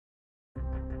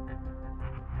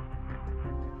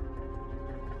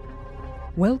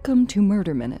Welcome to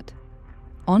Murder Minute.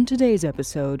 On today's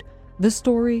episode, the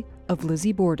story of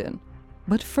Lizzie Borden.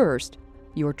 But first,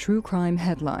 your true crime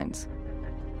headlines.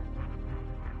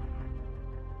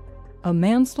 A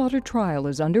manslaughter trial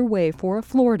is underway for a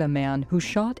Florida man who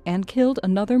shot and killed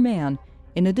another man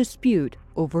in a dispute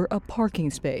over a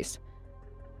parking space.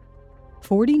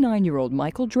 49-year-old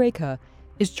Michael Draka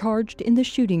is charged in the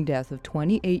shooting death of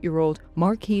 28-year-old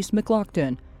Marquise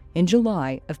McLaughlin in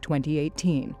July of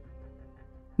 2018.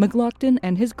 McLaughlin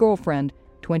and his girlfriend,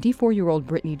 24-year-old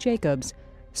Brittany Jacobs,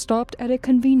 stopped at a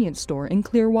convenience store in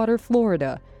Clearwater,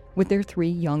 Florida, with their 3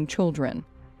 young children.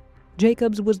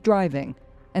 Jacobs was driving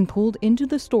and pulled into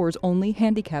the store's only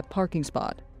handicapped parking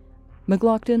spot.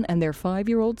 McLaughlin and their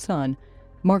 5-year-old son,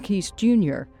 Marquise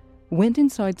Jr., went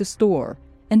inside the store,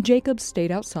 and Jacobs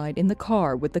stayed outside in the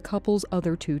car with the couple's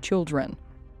other 2 children.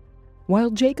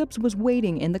 While Jacobs was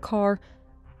waiting in the car,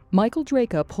 Michael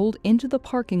Draka pulled into the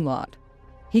parking lot.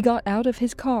 He got out of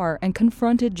his car and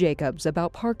confronted Jacobs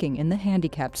about parking in the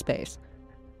handicapped space.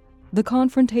 The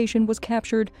confrontation was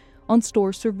captured on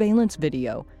store surveillance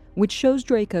video, which shows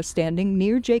Draka standing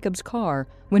near Jacobs' car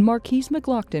when Marquise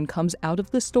McLaughlin comes out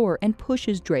of the store and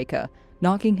pushes Draka,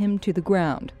 knocking him to the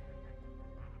ground.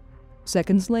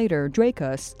 Seconds later,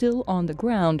 Draka, still on the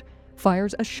ground,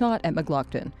 fires a shot at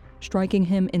McLaughlin, striking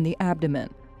him in the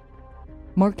abdomen.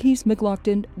 Marquise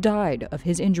McLaughlin died of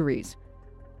his injuries.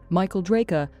 Michael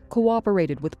Draka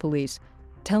cooperated with police,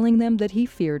 telling them that he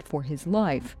feared for his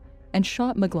life, and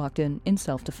shot McLaughlin in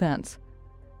self-defense.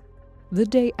 The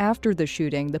day after the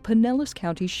shooting, the Pinellas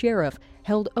County Sheriff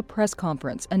held a press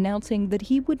conference announcing that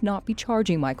he would not be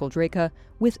charging Michael Draka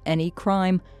with any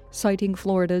crime, citing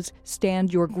Florida's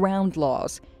Stand Your Ground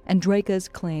laws and Draka's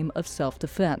claim of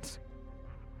self-defense.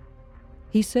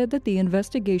 He said that the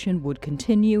investigation would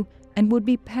continue and would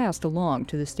be passed along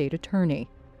to the state attorney.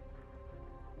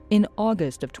 In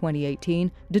August of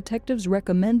 2018, detectives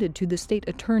recommended to the state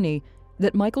attorney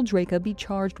that Michael Draka be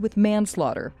charged with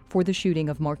manslaughter for the shooting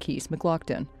of Marquise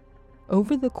McLaughlin.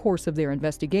 Over the course of their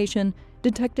investigation,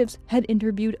 detectives had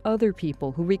interviewed other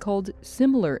people who recalled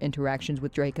similar interactions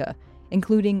with Draka,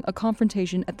 including a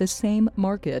confrontation at the same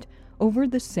market over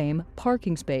the same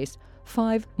parking space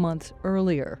 5 months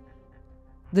earlier.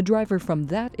 The driver from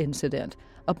that incident,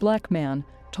 a black man,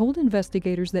 told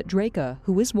investigators that Draka,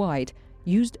 who is white,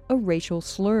 used a racial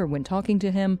slur when talking to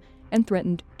him and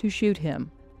threatened to shoot him.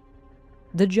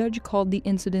 The judge called the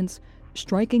incidents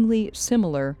strikingly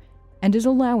similar and is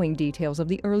allowing details of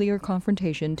the earlier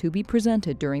confrontation to be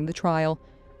presented during the trial,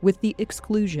 with the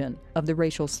exclusion of the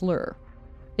racial slur.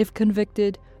 If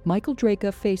convicted, Michael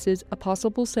Draka faces a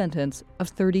possible sentence of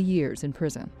 30 years in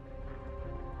prison.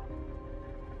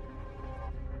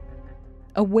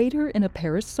 A waiter in a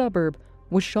Paris suburb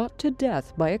was shot to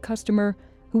death by a customer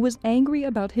who was angry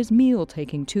about his meal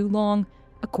taking too long,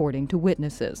 according to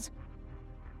witnesses.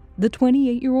 The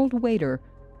 28-year-old waiter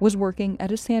was working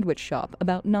at a sandwich shop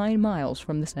about 9 miles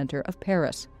from the center of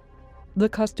Paris. The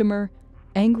customer,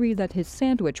 angry that his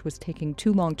sandwich was taking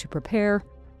too long to prepare,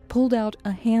 pulled out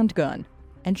a handgun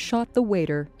and shot the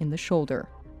waiter in the shoulder.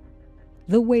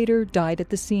 The waiter died at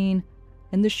the scene,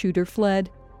 and the shooter fled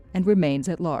and remains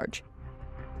at large.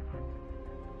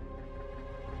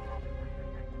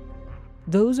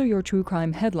 Those are your true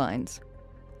crime headlines.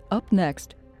 Up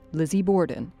next, Lizzie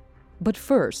Borden. But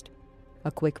first,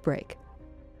 a quick break.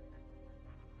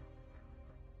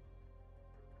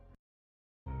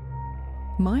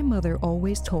 My mother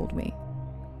always told me,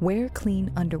 wear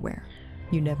clean underwear.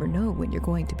 You never know when you're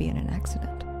going to be in an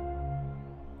accident.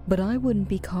 But I wouldn't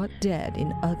be caught dead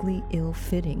in ugly,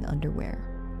 ill-fitting underwear.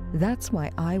 That's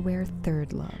why I wear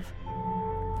Third Love.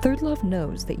 Third Love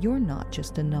knows that you're not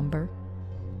just a number.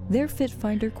 Their Fit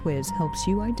Finder quiz helps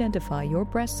you identify your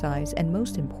breast size and,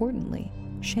 most importantly,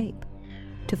 shape,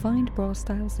 to find bra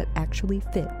styles that actually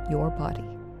fit your body.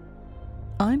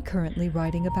 I'm currently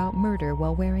writing about murder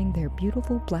while wearing their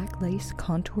beautiful black lace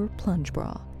contour plunge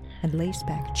bra and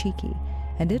lace-back cheeky,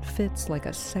 and it fits like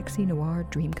a sexy noir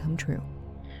dream come true.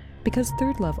 Because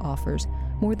Third Love offers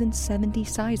more than 70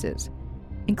 sizes,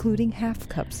 including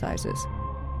half-cup sizes.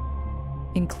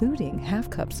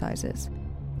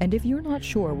 And if you're not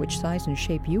sure which size and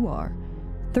shape you are,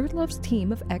 Third Love's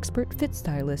team of expert fit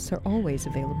stylists are always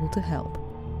available to help.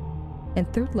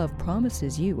 And Third Love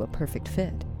promises you a perfect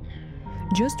fit.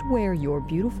 Just wear your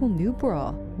beautiful new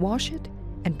bra, wash it,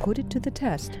 and put it to the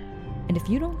test. And if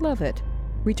you don't love it,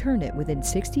 return it within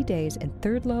 60 days and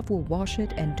Third Love will wash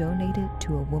it and donate it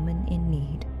to a woman in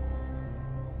need.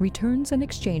 Returns and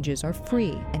exchanges are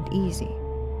free and easy,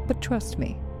 but trust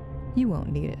me, you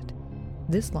won't need it.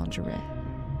 This lingerie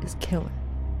is killer.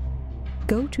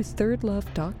 Go to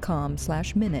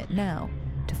thirdlove.com/minute now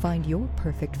to find your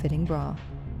perfect fitting bra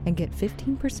and get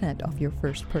 15% off your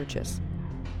first purchase.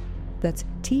 That's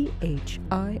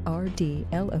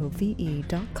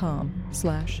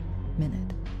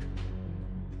thirdlove.com/minute.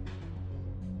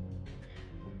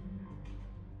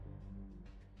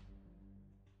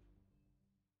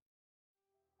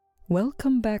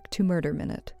 Welcome back to Murder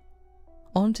Minute.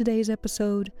 On today's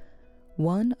episode,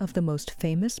 one of the most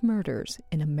famous murders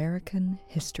in American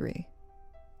history.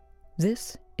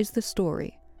 This is the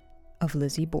story of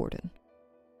Lizzie Borden.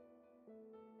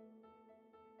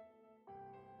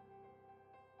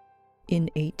 In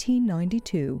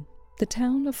 1892, the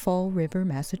town of Fall River,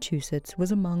 Massachusetts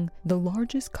was among the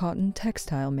largest cotton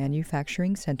textile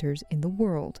manufacturing centers in the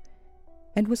world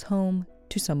and was home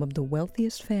to some of the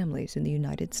wealthiest families in the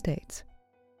United States.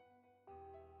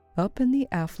 Up in the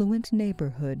affluent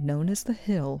neighborhood known as the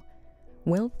Hill,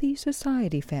 wealthy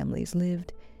society families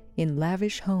lived in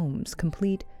lavish homes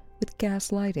complete with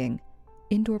gas lighting,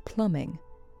 indoor plumbing,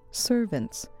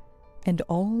 servants, and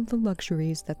all the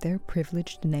luxuries that their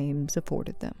privileged names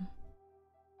afforded them.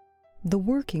 The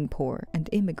working poor and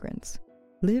immigrants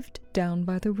lived down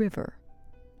by the river,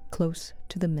 close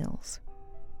to the mills.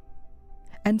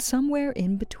 And somewhere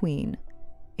in between,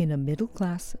 in a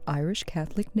middle-class Irish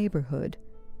Catholic neighborhood,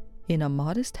 in a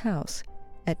modest house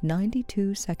at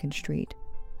 92 2nd Street,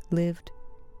 lived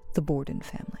the Borden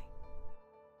family.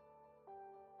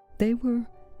 They were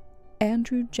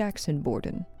Andrew Jackson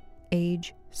Borden,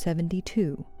 age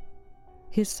 72,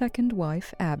 his second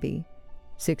wife, Abby,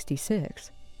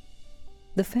 66,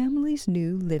 the family's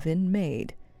new live-in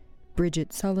maid,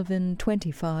 Bridget Sullivan,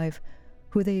 25,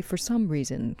 who they for some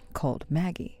reason called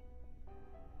Maggie,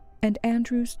 and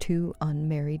Andrew's two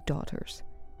unmarried daughters,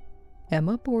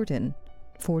 Emma Borden,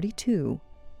 42,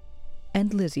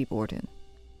 and Lizzie Borden,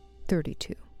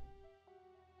 32.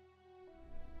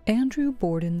 Andrew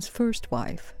Borden's first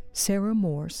wife, Sarah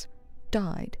Morse,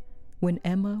 died when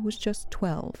Emma was just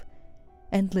 12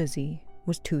 and Lizzie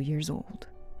was 2 years old.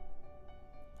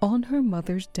 On her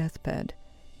mother's deathbed,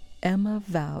 Emma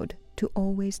vowed to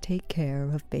always take care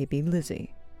of baby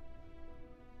Lizzie.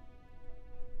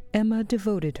 Emma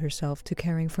devoted herself to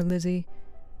caring for Lizzie,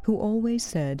 who always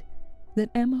said that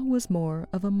Emma was more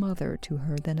of a mother to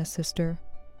her than a sister.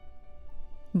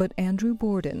 But Andrew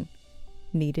Borden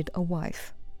needed a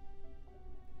wife.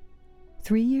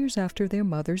 3 years after their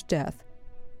mother's death,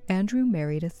 Andrew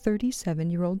married a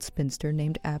 37-year-old spinster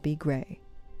named Abby Gray,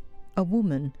 a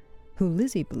woman who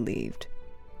Lizzie believed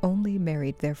only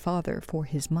married their father for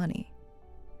his money.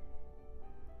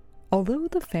 Although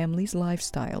the family's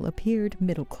lifestyle appeared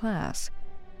middle class,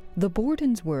 the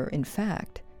Bordens were, in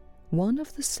fact, one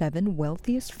of the 7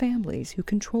 wealthiest families who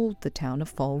controlled the town of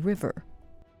Fall River.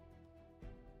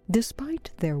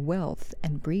 Despite their wealth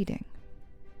and breeding,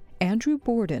 Andrew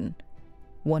Borden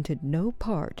wanted no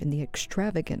part in the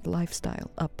extravagant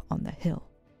lifestyle up on the hill.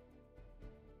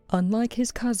 Unlike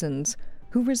his cousins,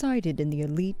 who resided in the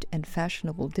elite and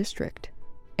fashionable district,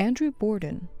 Andrew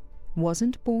Borden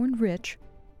wasn't born rich,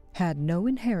 had no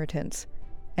inheritance,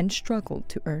 and struggled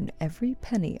to earn every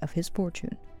penny of his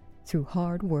fortune through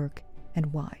hard work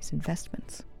and wise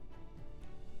investments.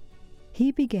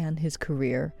 He began his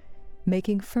career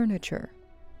making furniture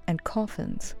and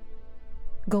coffins,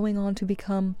 going on to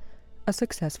become a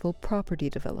successful property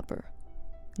developer,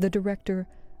 the director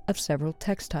of several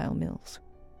textile mills,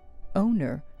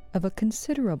 owner of a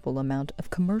considerable amount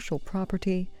of commercial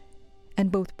property,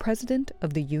 and both president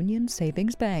of the Union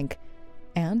Savings Bank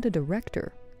and a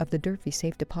director of the Durfee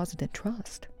Safe Deposit and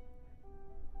Trust.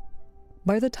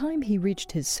 By the time he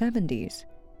reached his 70s,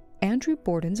 Andrew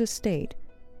Borden's estate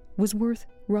was worth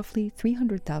roughly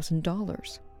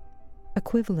 $300,000,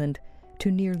 equivalent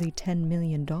to nearly $10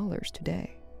 million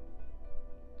today.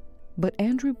 But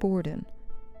Andrew Borden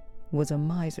was a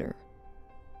miser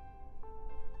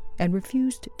and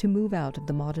refused to move out of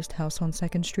the modest house on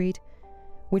 2nd Street,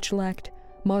 which lacked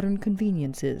modern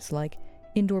conveniences like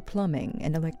indoor plumbing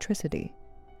and electricity,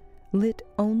 lit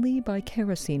only by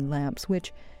kerosene lamps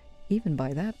which, even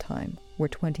by that time, were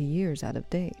 20 years out of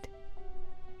date.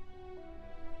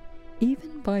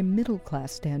 Even by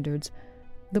middle-class standards,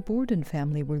 the Borden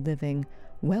family were living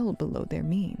well below their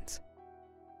means.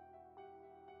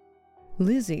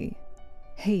 Lizzie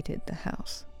hated the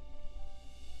house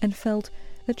and felt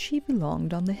that she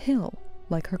belonged on the hill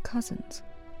like her cousins,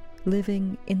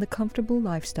 living in the comfortable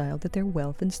lifestyle that their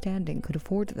wealth and standing could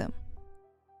afford them.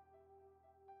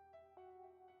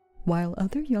 While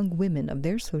other young women of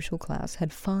their social class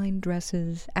had fine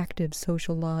dresses, active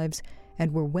social lives,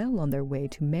 and were well on their way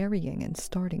to marrying and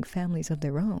starting families of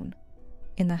their own,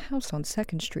 in the house on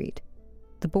 2nd Street,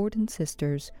 the Borden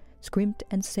sisters scrimped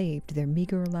and saved their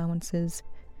meager allowances,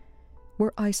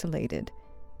 were isolated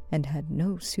and had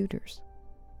no suitors,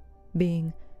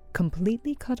 being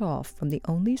completely cut off from the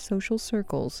only social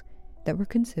circles that were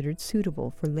considered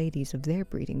suitable for ladies of their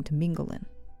breeding to mingle in.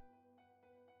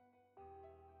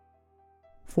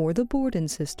 For the Borden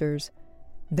sisters,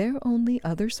 their only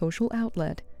other social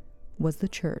outlet was the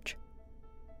church.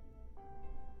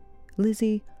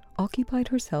 Lizzie occupied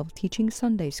herself teaching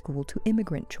Sunday school to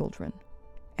immigrant children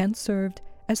and served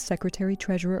as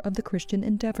secretary-treasurer of the Christian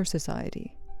Endeavor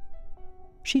Society.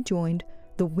 She joined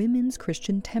the Women's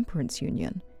Christian Temperance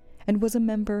Union and was a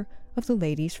member of the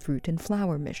Ladies' Fruit and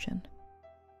Flower Mission.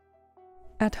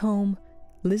 At home,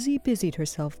 Lizzie busied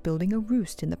herself building a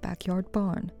roost in the backyard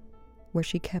barn, where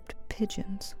she kept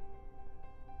pigeons.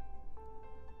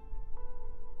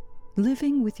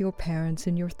 Living with your parents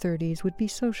in your 30s would be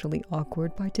socially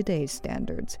awkward by today's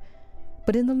standards,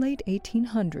 but in the late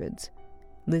 1800s,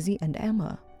 Lizzie and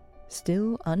Emma,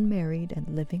 still unmarried and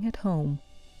living at home,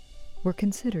 were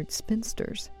considered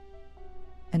spinsters,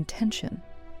 and tension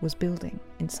was building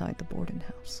inside the Borden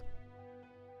house.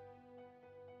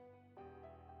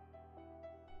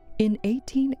 In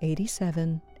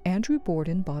 1887, Andrew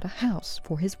Borden bought a house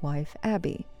for his wife,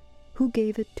 Abby, who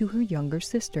gave it to her younger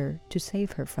sister to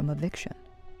save her from eviction.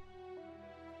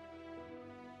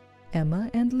 Emma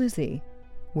and Lizzie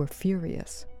were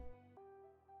furious.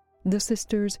 The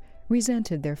sisters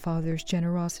resented their father's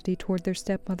generosity toward their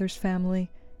stepmother's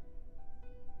family.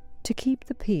 To keep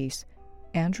the peace,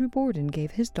 Andrew Borden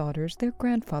gave his daughters their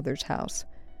grandfather's house,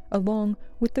 along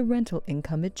with the rental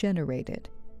income it generated.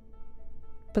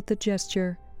 But the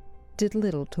gesture did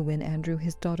little to win Andrew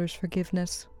his daughter's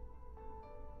forgiveness.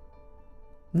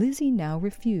 Lizzie now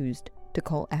refused to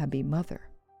call Abby mother,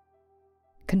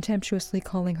 contemptuously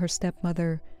calling her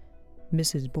stepmother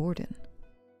Mrs. Borden.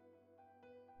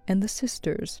 And the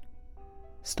sisters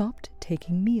stopped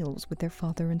taking meals with their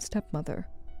father and stepmother.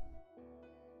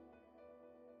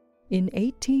 In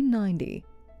 1890,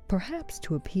 perhaps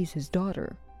to appease his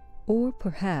daughter, or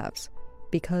perhaps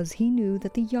because he knew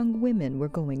that the young women were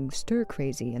going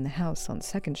stir-crazy in the house on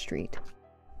 2nd Street,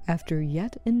 after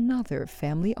yet another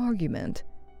family argument,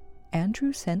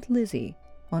 Andrew sent Lizzie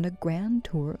on a grand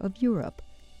tour of Europe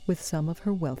with some of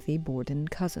her wealthy Borden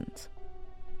cousins.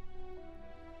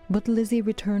 But Lizzie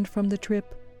returned from the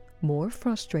trip more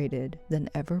frustrated than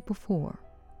ever before.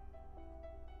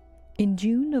 In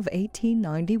June of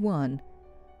 1891,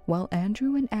 while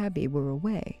Andrew and Abby were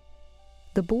away,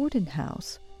 the Borden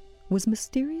house was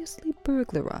mysteriously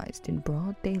burglarized in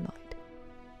broad daylight.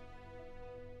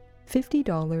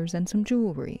 $50 and some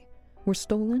jewelry were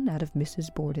stolen out of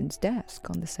Mrs. Borden's desk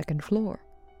on the 2nd floor,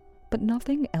 but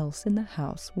nothing else in the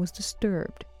house was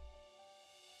disturbed.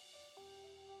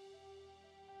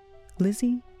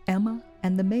 Lizzie, Emma,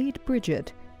 and the maid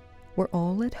Bridget were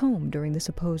all at home during the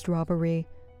supposed robbery,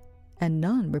 and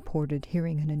none reported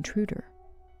hearing an intruder.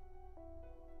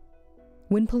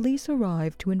 When police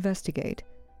arrived to investigate,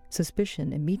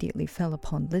 suspicion immediately fell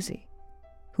upon Lizzie,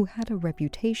 who had a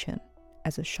reputation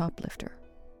as a shoplifter.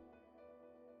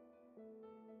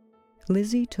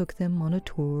 Lizzie took them on a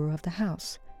tour of the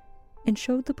house and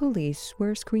showed the police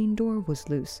where a screen door was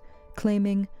loose,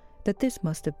 claiming that this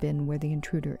must have been where the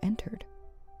intruder entered.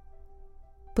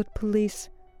 But police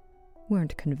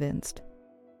weren't convinced.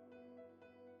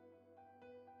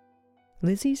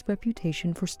 Lizzie's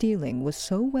reputation for stealing was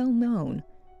so well known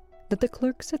that the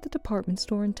clerks at the department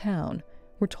store in town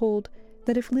were told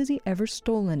that if Lizzie ever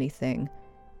stole anything,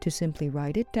 to simply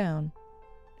write it down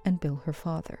and bill her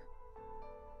father.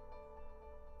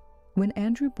 When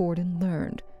Andrew Borden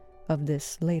learned of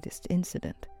this latest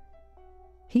incident,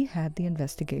 he had the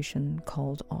investigation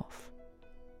called off.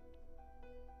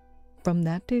 From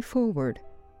that day forward,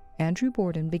 Andrew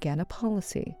Borden began a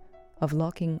policy of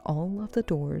locking all of the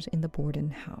doors in the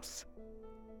Borden house.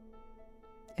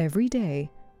 Every day,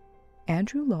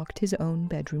 Andrew locked his own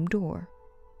bedroom door,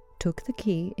 took the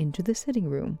key into the sitting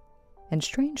room, and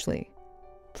strangely,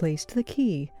 placed the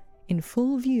key in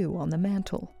full view on the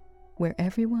mantel, where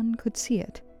everyone could see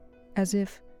it, as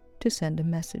if to send a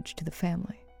message to the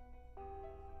family.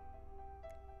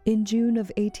 In June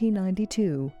of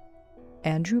 1892,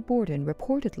 Andrew Borden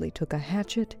reportedly took a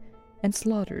hatchet and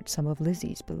slaughtered some of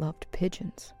Lizzie's beloved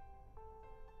pigeons.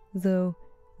 Though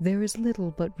there is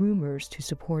little but rumors to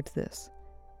support this.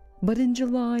 But in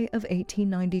July of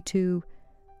 1892,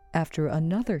 after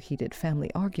another heated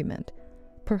family argument,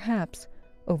 perhaps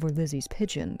over Lizzie's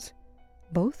pigeons,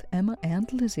 both Emma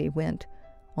and Lizzie went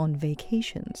on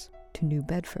vacations to New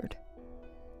Bedford.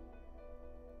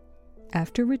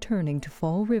 After returning to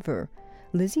Fall River,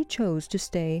 Lizzie chose to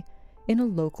stay in a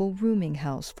local rooming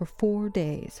house for 4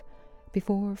 days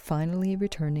before finally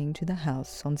returning to the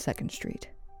house on 2nd Street.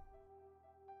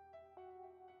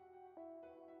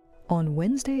 On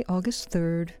Wednesday, August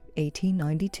 3rd,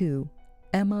 1892,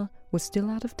 Emma was still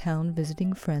out of town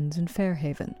visiting friends in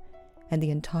Fairhaven, and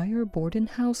the entire Borden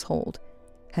household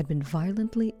had been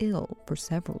violently ill for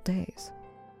several days.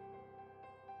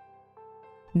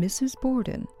 Mrs.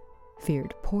 Borden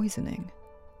feared poisoning,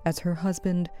 as her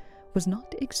husband was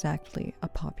not exactly a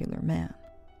popular man.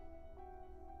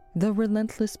 The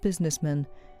relentless businessman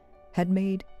had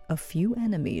made a few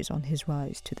enemies on his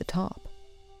rise to the top.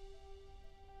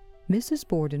 Mrs.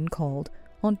 Borden called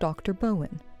on Dr.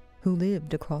 Bowen, who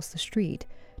lived across the street,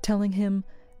 telling him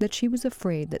that she was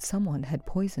afraid that someone had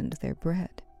poisoned their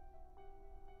bread.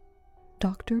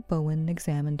 Dr. Bowen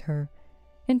examined her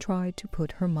and tried to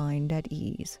put her mind at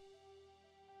ease.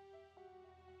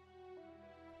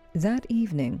 That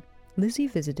evening, Lizzie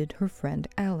visited her friend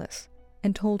Alice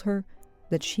and told her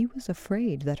that she was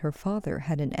afraid that her father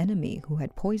had an enemy who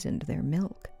had poisoned their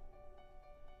milk.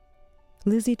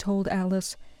 Lizzie told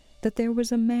Alice that there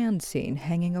was a man seen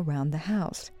hanging around the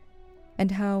house,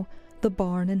 and how the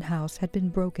barn and house had been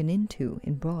broken into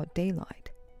in broad daylight.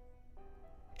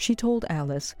 She told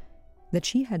Alice that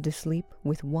she had to sleep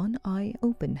with one eye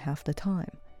open half the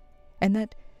time, and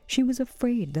that she was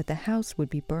afraid that the house would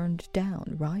be burned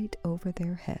down right over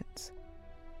their heads.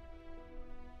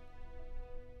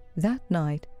 That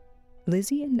night,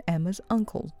 Lizzie and Emma's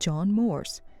uncle, John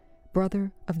Morse,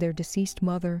 brother of their deceased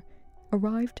mother,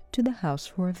 arrived to the house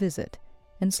for a visit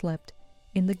and slept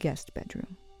in the guest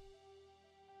bedroom.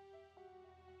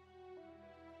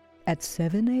 At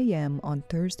 7 a.m. on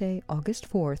Thursday, August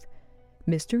 4th,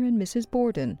 Mr. and Mrs.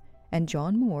 Borden and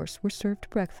John Morse were served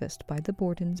breakfast by the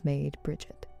Bordens' maid,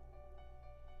 Bridget.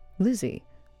 Lizzie,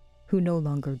 who no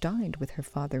longer dined with her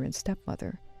father and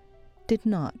stepmother, did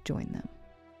not join them.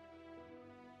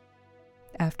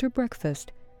 After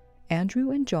breakfast,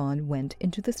 Andrew and John went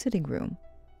into the sitting room,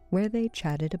 where they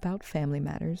chatted about family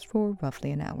matters for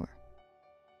roughly an hour.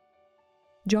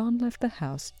 John left the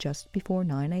house just before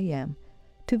 9 a.m.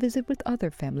 to visit with other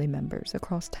family members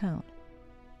across town,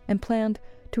 and planned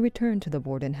to return to the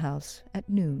Borden house at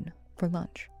noon for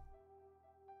lunch.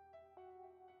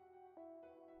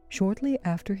 Shortly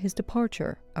after his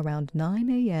departure, around 9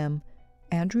 a.m.,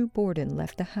 Andrew Borden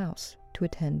left the house to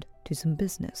attend to some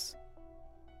business.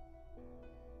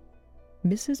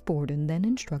 Mrs. Borden then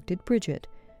instructed Bridget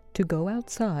to go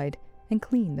outside and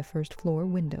clean the first-floor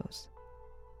windows.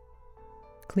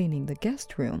 Cleaning the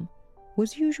guest room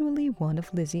was usually one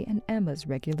of Lizzie and Emma's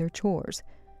regular chores,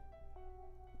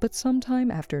 but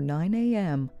sometime after 9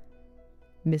 a.m.,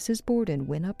 Mrs. Borden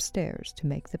went upstairs to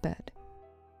make the bed.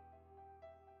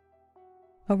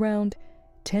 Around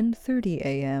 10:30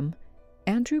 a.m.,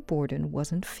 Andrew Borden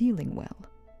wasn't feeling well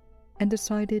and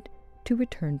decided to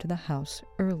return to the house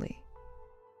early.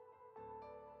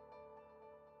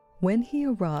 When he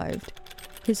arrived,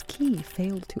 his key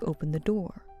failed to open the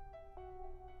door.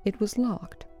 It was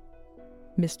locked.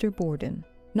 Mr. Borden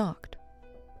knocked.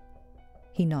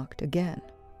 He knocked again.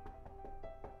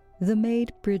 The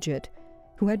maid, Bridget,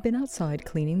 who had been outside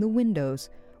cleaning the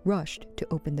windows, rushed to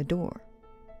open the door,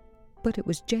 but it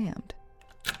was jammed.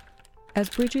 As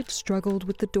Bridget struggled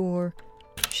with the door,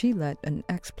 she let an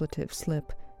expletive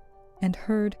slip and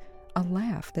heard a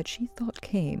laugh that she thought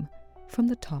came from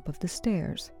the top of the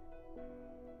stairs.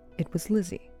 It was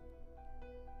Lizzie.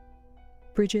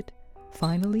 Bridget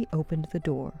finally opened the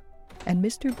door, and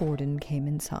Mr. Borden came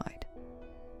inside.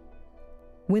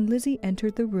 When Lizzie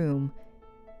entered the room,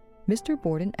 Mr.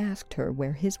 Borden asked her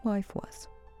where his wife was.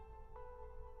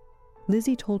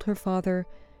 Lizzie told her father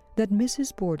that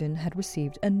Mrs. Borden had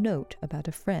received a note about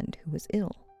a friend who was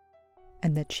ill,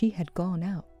 and that she had gone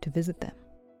out to visit them.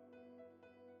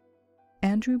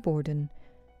 Andrew Borden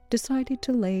decided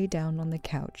to lay down on the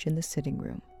couch in the sitting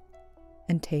room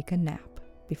and take a nap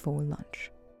before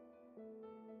lunch.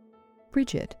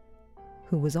 Bridget,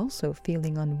 who was also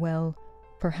feeling unwell,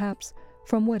 perhaps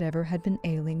from whatever had been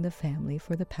ailing the family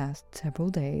for the past several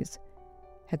days,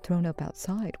 had thrown up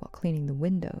outside while cleaning the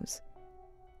windows.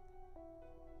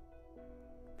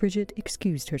 Bridget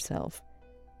excused herself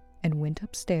and went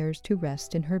upstairs to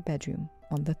rest in her bedroom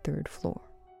on the 3rd floor.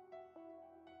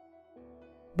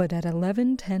 But at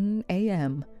 11:10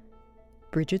 a.m.,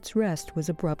 Bridget's rest was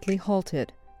abruptly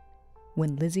halted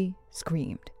when Lizzie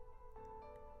screamed,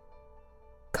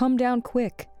 "Come down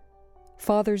quick!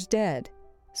 Father's dead.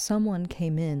 Someone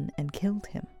came in and killed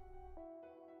him."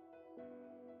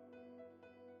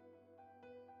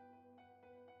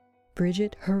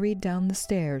 Bridget hurried down the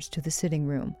stairs to the sitting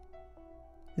room.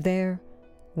 There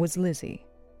was Lizzie,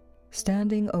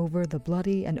 standing over the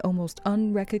bloody and almost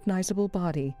unrecognizable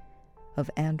body of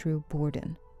Andrew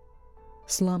Borden,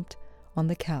 slumped on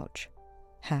the couch,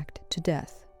 hacked to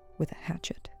death with a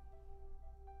hatchet.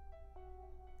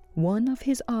 One of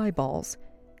his eyeballs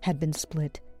had been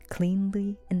split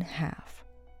cleanly in half.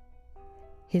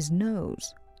 His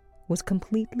nose was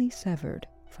completely severed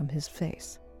from his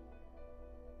face.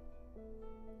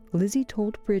 Lizzie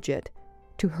told Bridget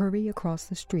to hurry across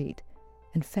the street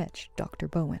and fetch Dr.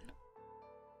 Bowen.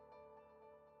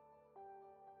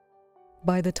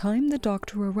 By the time the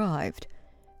doctor arrived,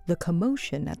 the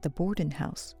commotion at the Borden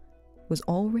house was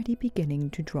already beginning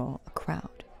to draw a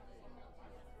crowd.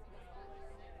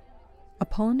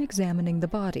 Upon examining the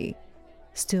body,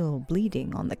 still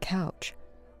bleeding on the couch,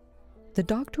 the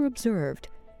doctor observed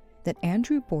that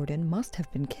Andrew Borden must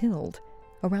have been killed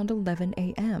around 11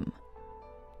 a.m.,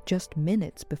 just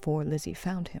minutes before Lizzie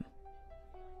found him.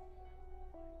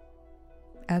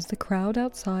 As the crowd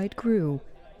outside grew,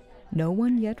 no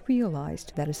one yet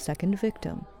realized that a second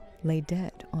victim lay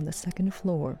dead on the second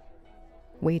floor,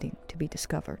 waiting to be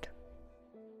discovered.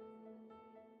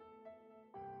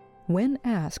 When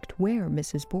asked where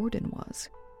Mrs. Borden was,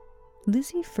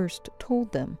 Lizzie first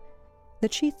told them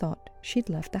that she thought she'd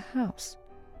left the house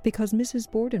because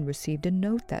Mrs. Borden received a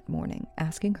note that morning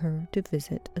asking her to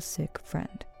visit a sick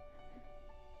friend.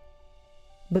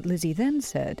 But Lizzie then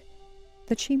said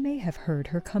that she may have heard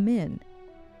her come in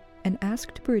and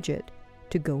asked Bridget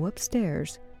to go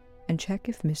upstairs and check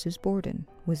if Mrs. Borden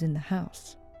was in the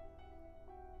house.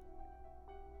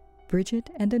 Bridget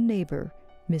and a neighbor,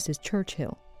 Mrs.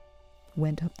 Churchill,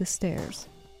 went up the stairs.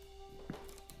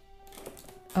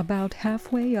 About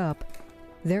halfway up,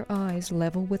 their eyes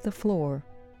level with the floor,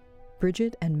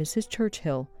 Bridget and Mrs.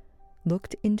 Churchill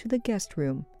looked into the guest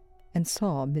room and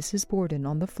saw Mrs. Borden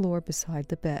on the floor beside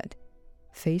the bed,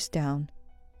 face down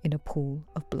in a pool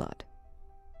of blood.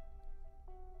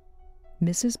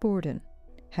 Mrs. Borden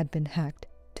had been hacked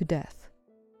to death.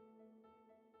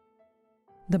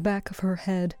 The back of her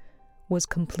head was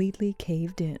completely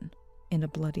caved in a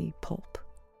bloody pulp.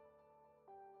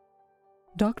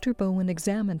 Dr. Bowen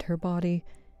examined her body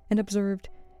and observed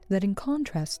that in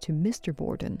contrast to Mr.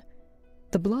 Borden,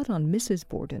 the blood on Mrs.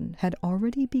 Borden had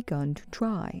already begun to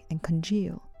dry and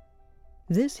congeal.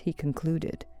 This, he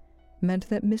concluded, meant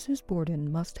that Mrs.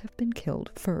 Borden must have been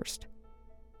killed first.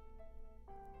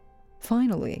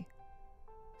 Finally,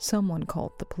 someone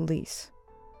called the police.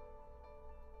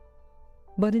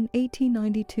 But in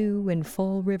 1892, in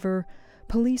Fall River,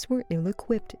 police were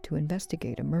ill-equipped to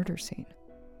investigate a murder scene.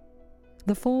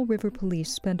 The Fall River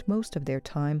police spent most of their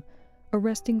time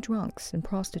arresting drunks and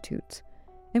prostitutes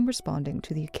and responding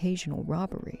to the occasional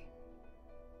robbery.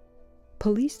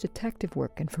 Police detective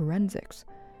work and forensics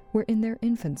were in their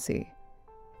infancy,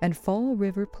 and Fall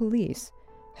River police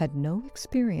had no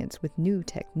experience with new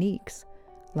techniques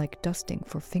like dusting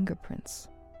for fingerprints.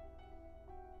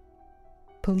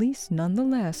 Police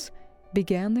nonetheless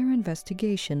began their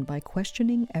investigation by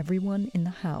questioning everyone in the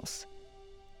house,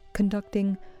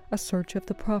 conducting a search of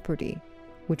the property,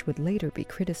 which would later be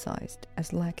criticized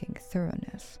as lacking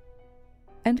thoroughness,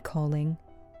 and calling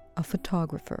a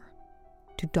photographer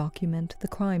to document the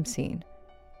crime scene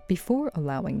before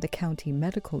allowing the county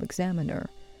medical examiner,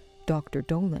 Dr.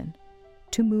 Dolan,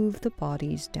 to move the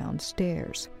bodies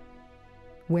downstairs,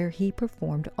 where he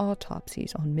performed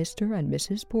autopsies on Mr. and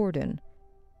Mrs. Borden,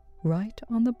 right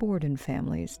on the Borden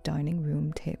family's dining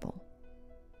room table.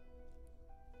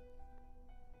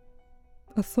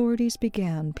 Authorities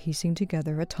began piecing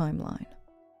together a timeline.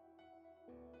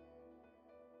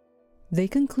 They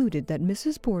concluded that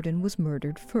Mrs. Borden was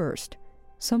murdered first,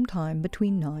 sometime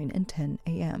between 9 and 10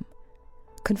 a.m.,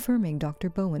 confirming Dr.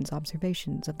 Bowen's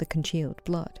observations of the congealed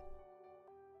blood.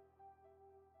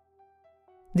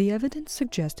 The evidence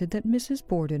suggested that Mrs.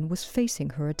 Borden was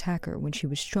facing her attacker when she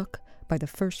was struck by the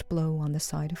first blow on the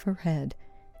side of her head,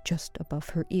 just above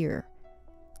her ear,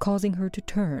 causing her to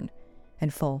turn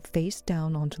and fall face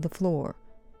down onto the floor,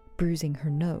 bruising her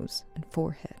nose and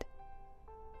forehead.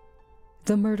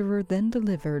 The murderer then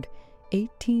delivered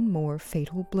 18 more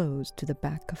fatal blows to the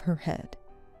back of her head.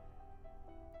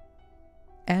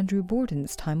 Andrew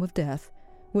Borden's time of death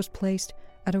was placed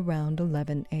at around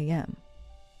 11 a.m.,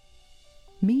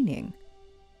 meaning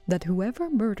that whoever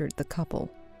murdered the couple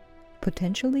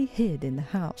potentially hid in the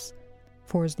house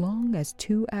for as long as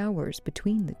 2 hours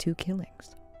between the two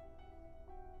killings.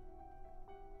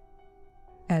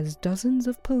 As dozens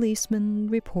of policemen,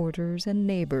 reporters, and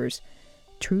neighbors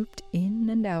trooped in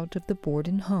and out of the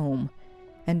Borden home,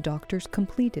 and doctors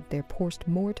completed their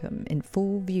post-mortem in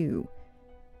full view,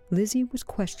 Lizzie was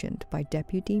questioned by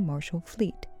Deputy Marshal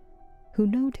Fleet, who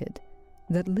noted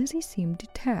that Lizzie seemed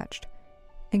detached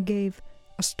and gave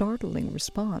a startling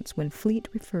response when Fleet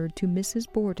referred to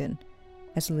Mrs. Borden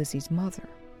as Lizzie's mother.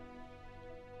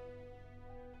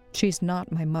 "She's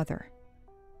not my mother,"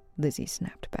 Lizzie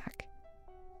snapped back.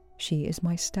 "She is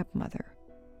my stepmother.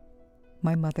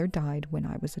 My mother died when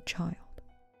I was a child."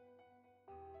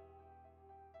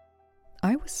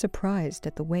 I was surprised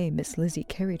at the way Miss Lizzie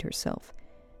carried herself,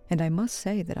 and I must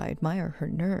say that I admire her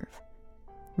nerve,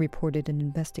 reported an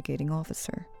investigating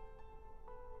officer.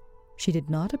 She did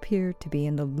not appear to be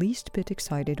in the least bit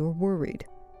excited or worried.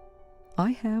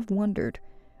 I have wondered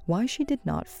why she did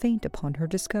not faint upon her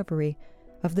discovery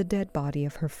of the dead body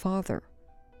of her father.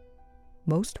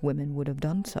 Most women would have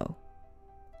done so,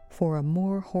 for a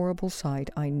more horrible sight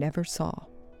I never saw,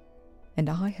 and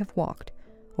I have walked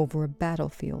over a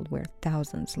battlefield where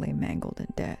thousands lay mangled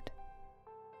and dead.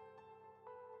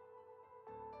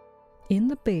 In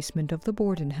the basement of the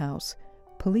Borden house,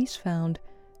 police found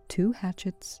 2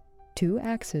 hatchets, 2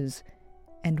 axes,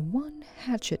 and 1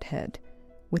 hatchet head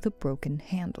with a broken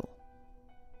handle.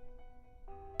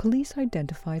 Police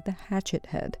identified the hatchet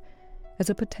head as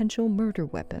a potential murder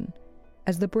weapon,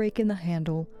 as the break in the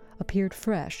handle appeared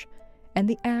fresh, and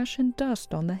the ash and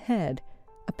dust on the head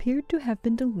appeared to have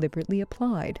been deliberately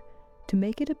applied to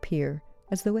make it appear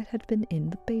as though it had been in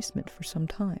the basement for some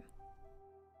time.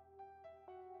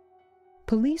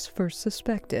 Police first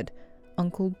suspected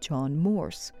Uncle John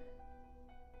Morse,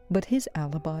 but his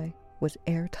alibi was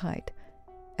airtight,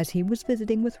 as he was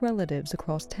visiting with relatives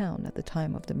across town at the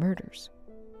time of the murders.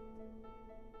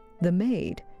 The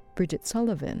maid, Bridget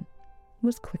Sullivan,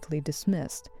 was quickly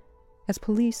dismissed, as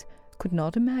police could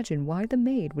not imagine why the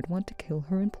maid would want to kill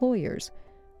her employers,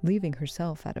 leaving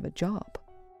herself out of a job.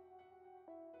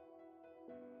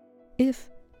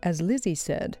 If, as Lizzie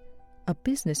said, a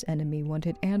business enemy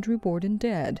wanted Andrew Borden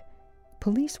dead,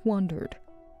 police wondered,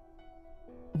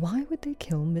 why would they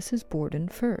kill Mrs. Borden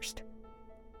first?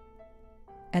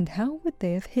 And how would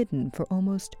they have hidden for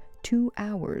almost 2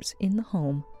 hours in the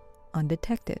home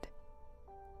undetected?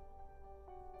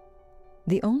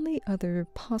 The only other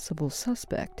possible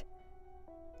suspect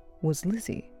was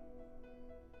Lizzie.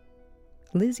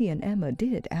 Lizzie and Emma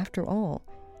did, after all,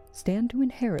 stand to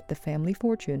inherit the family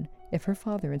fortune if her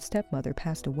father and stepmother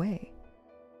passed away.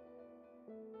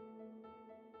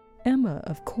 Emma,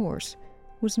 of course,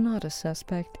 was not a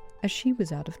suspect, as she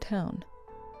was out of town.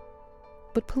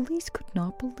 But police could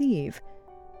not believe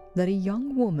that a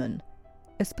young woman,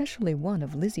 especially one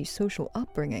of Lizzie's social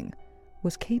upbringing,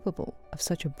 was capable of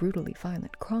such a brutally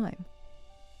violent crime.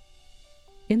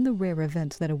 In the rare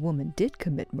event that a woman did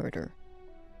commit murder,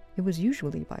 it was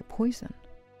usually by poison.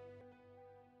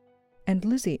 And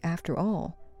Lizzie, after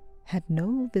all, had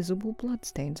no visible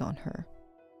bloodstains on her.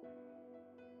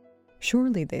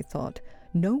 Surely, they thought,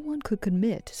 no one could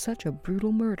commit such a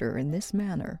brutal murder in this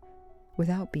manner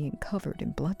without being covered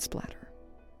in blood splatter.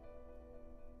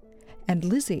 And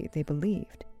Lizzie, they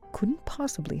believed, couldn't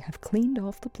possibly have cleaned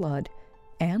off the blood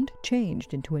and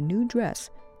changed into a new dress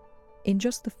in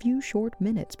just the few short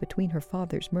minutes between her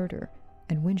father's murder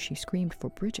and when she screamed for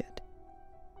Bridget.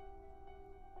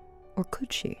 Or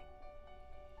could she?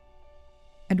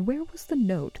 And where was the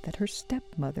note that her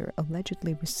stepmother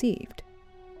allegedly received?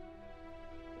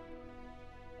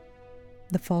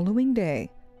 The following day,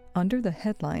 under the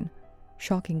headline,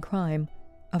 "Shocking Crime,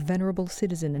 a Venerable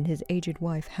Citizen and His Aged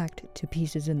Wife Hacked to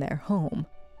Pieces in Their Home,"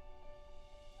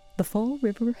 the Fall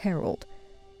River Herald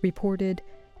reported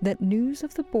that news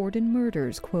of the Borden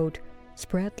murders, quote,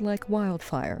 "spread like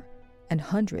wildfire, and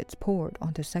hundreds poured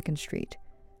onto 2nd Street,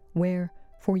 where,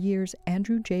 for years,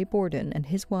 Andrew J. Borden and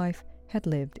his wife had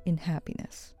lived in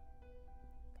happiness."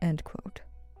 End quote.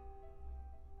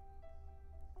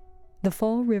 The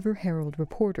Fall River Herald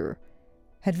reporter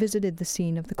had visited the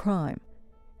scene of the crime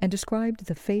and described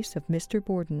the face of Mr.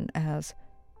 Borden as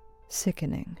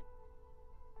sickening.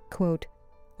 Quote,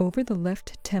 "Over the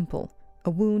left temple,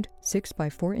 a wound 6 by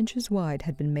 4 inches wide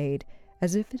had been made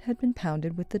as if it had been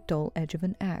pounded with the dull edge of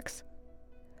an axe.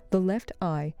 The left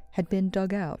eye had been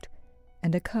dug out,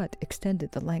 and a cut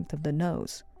extended the length of the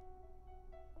nose.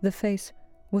 The face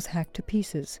was hacked to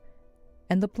pieces,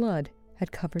 and the blood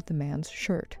had covered the man's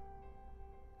shirt.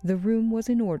 The room was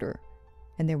in order,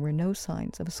 and there were no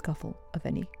signs of a scuffle of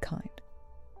any kind."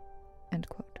 End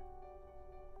quote.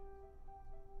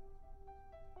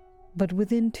 But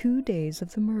within 2 days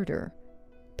of the murder,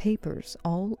 papers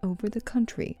all over the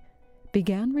country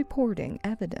began reporting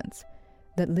evidence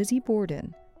that Lizzie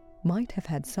Borden might have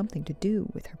had something to do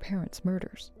with her parents'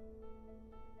 murders.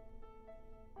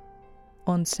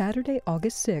 On Saturday,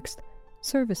 August 6th,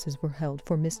 services were held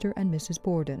for Mr. and Mrs.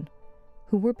 Borden,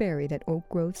 who were buried at Oak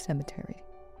Grove Cemetery.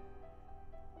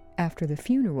 After the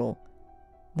funeral,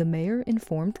 the mayor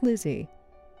informed Lizzie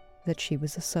that she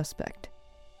was a suspect.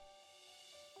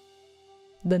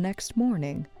 The next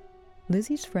morning,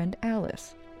 Lizzie's friend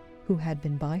Alice, who had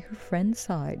been by her friend's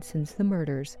side since the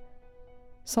murders,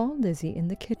 saw Lizzie in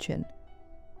the kitchen,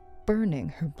 burning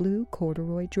her blue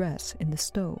corduroy dress in the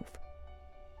stove.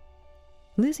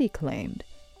 Lizzie claimed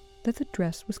that the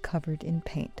dress was covered in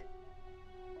paint,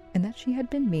 and that she had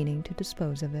been meaning to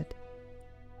dispose of it.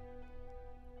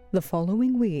 The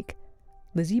following week,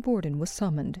 Lizzie Borden was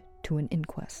summoned to an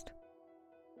inquest.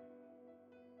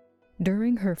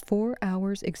 During her 4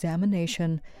 hours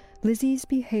examination, Lizzie's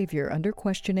behavior under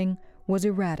questioning was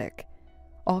erratic,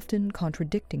 often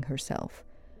contradicting herself,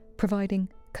 providing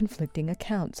conflicting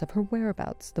accounts of her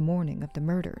whereabouts the morning of the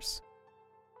murders.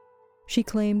 She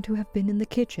claimed to have been in the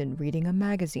kitchen reading a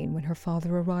magazine when her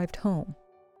father arrived home.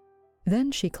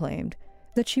 Then she claimed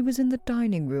that she was in the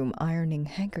dining room ironing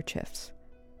handkerchiefs.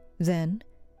 Then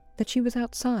that she was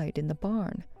outside in the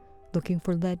barn looking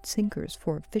for lead sinkers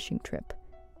for a fishing trip.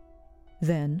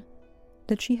 Then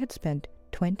that she had spent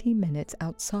 20 minutes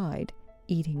outside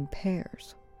eating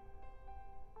pears.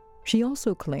 She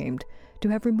also claimed to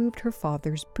have removed her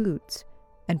father's boots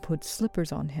and put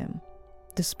slippers on him,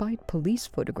 despite police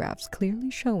photographs clearly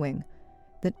showing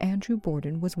that Andrew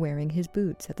Borden was wearing his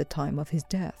boots at the time of his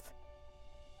death.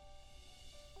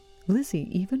 Lizzie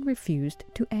even refused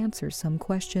to answer some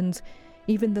questions,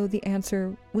 even though the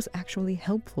answer was actually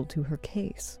helpful to her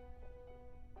case.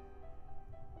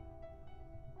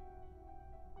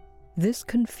 This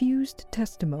confused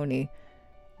testimony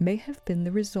may have been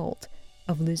the result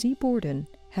of Lizzie Borden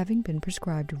having been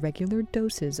prescribed regular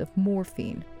doses of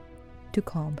morphine to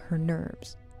calm her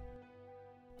nerves.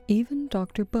 Even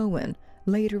Dr. Bowen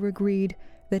later agreed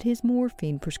that his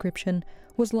morphine prescription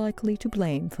was likely to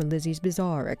blame for Lizzie's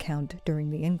bizarre account during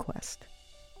the inquest.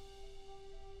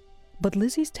 But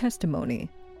Lizzie's testimony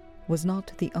was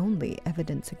not the only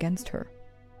evidence against her.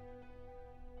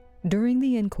 During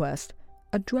the inquest,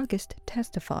 a druggist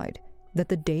testified that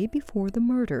the day before the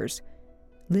murders,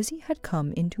 Lizzie had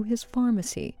come into his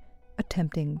pharmacy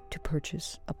attempting to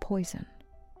purchase a poison.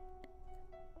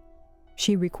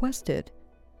 She requested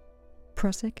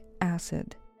prussic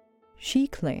acid. She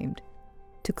claimed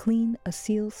to clean a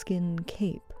sealskin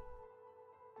cape.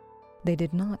 They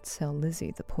did not sell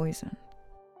Lizzie the poison.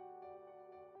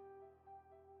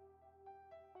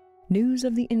 News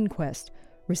of the inquest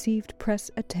received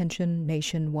press attention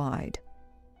nationwide.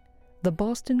 The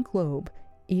Boston Globe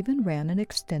even ran an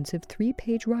extensive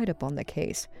 3-page write-up on the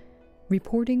case,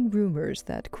 reporting rumors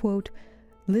that, quote,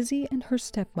 Lizzie and her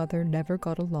stepmother never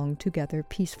got along together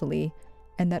peacefully,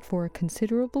 and that for a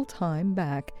considerable time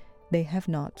back they have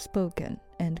not spoken,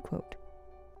 end quote.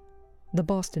 The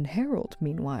Boston Herald,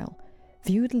 meanwhile,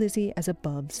 viewed Lizzie as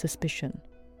above suspicion.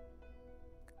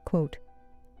 Quote,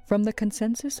 from the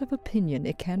consensus of opinion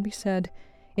it can be said,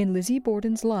 in Lizzie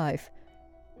Borden's life,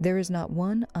 there is not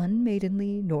one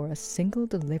unmaidenly nor a single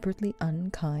deliberately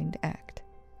unkind act,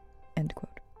 end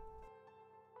quote.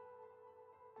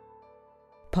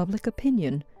 Public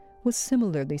opinion was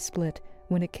similarly split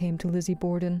when it came to Lizzie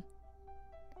Borden.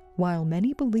 While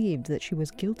many believed that she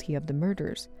was guilty of the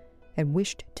murders and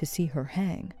wished to see her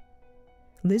hang,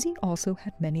 Lizzie also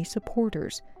had many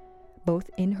supporters, both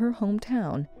in her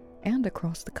hometown and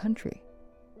across the country.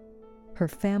 Her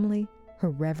family, her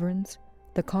reverends,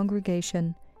 the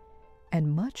congregation, and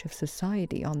much of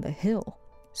society on the Hill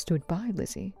stood by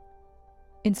Lizzie,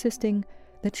 insisting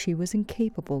that she was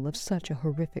incapable of such a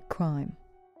horrific crime.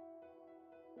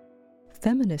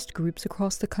 Feminist groups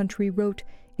across the country wrote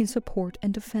in support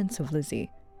and defense of Lizzie,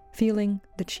 feeling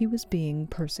that she was being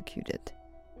persecuted.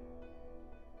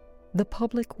 The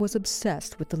public was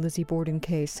obsessed with the Lizzie Borden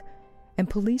case, and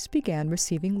police began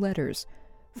receiving letters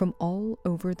from all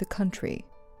over the country.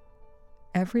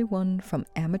 Everyone from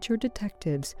amateur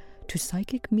detectives to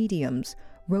psychic mediums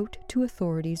wrote to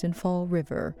authorities in Fall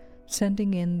River,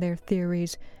 sending in their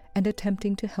theories and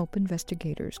attempting to help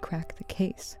investigators crack the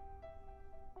case.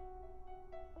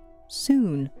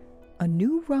 Soon, a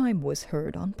new rhyme was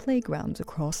heard on playgrounds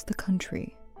across the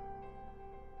country.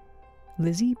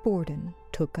 Lizzie Borden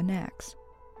took an axe,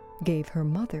 gave her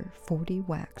mother 40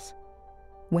 whacks.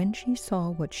 When she saw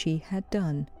what she had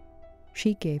done,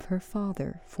 she gave her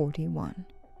father 41.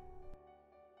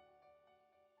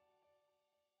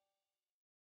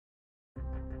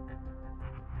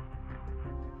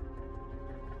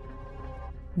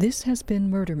 This has been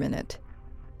Murder Minute.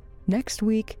 Next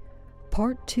week,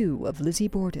 Part 2 of Lizzie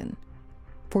Borden.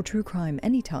 For true crime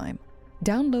anytime,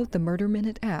 download the Murder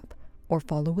Minute app or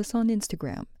follow us on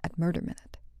Instagram at Murder Minute.